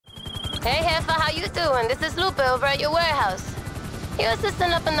Hey, Heffa, how you doing? This is Lupe over at your warehouse. Your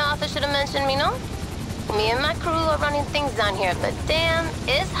assistant up in the office should have mentioned me, no? Me and my crew are running things down here, but damn,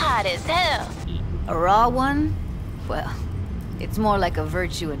 it's hot as hell. A raw one? Well, it's more like a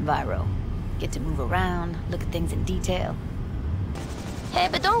virtue enviro. Get to move around, look at things in detail. Hey,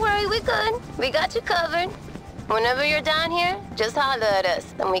 but don't worry, we good. We got you covered. Whenever you're down here, just holler at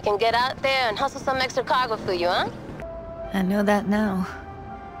us, and we can get out there and hustle some extra cargo for you, huh? I know that now.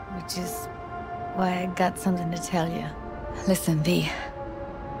 Which is why I got something to tell you. Listen, V.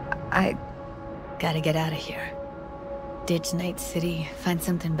 I gotta get out of here. Ditch Night City, find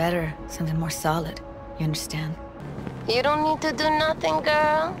something better, something more solid. You understand? You don't need to do nothing,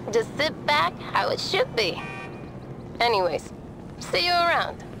 girl. Just sit back how it should be. Anyways, see you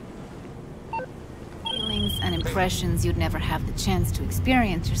around. Feelings and impressions you'd never have the chance to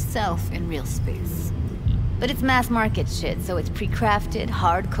experience yourself in real space. But it's mass market shit, so it's pre-crafted,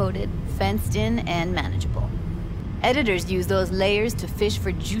 hard-coded, fenced in, and manageable. Editors use those layers to fish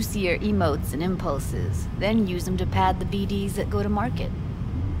for juicier emotes and impulses, then use them to pad the BDs that go to market.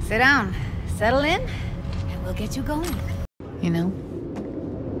 Sit down, settle in, and we'll get you going. You know,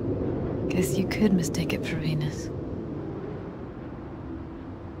 guess you could mistake it for Venus.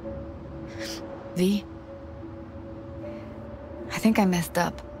 V? I think I messed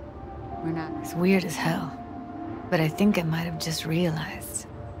up. We're not as weird as hell. But I think I might have just realized.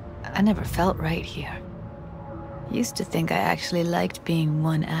 I never felt right here. Used to think I actually liked being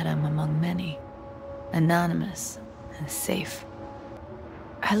one atom among many. Anonymous and safe.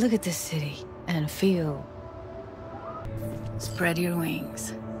 I look at this city and feel... Spread your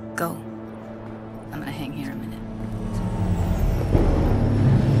wings. Go. I'm gonna hang here a minute.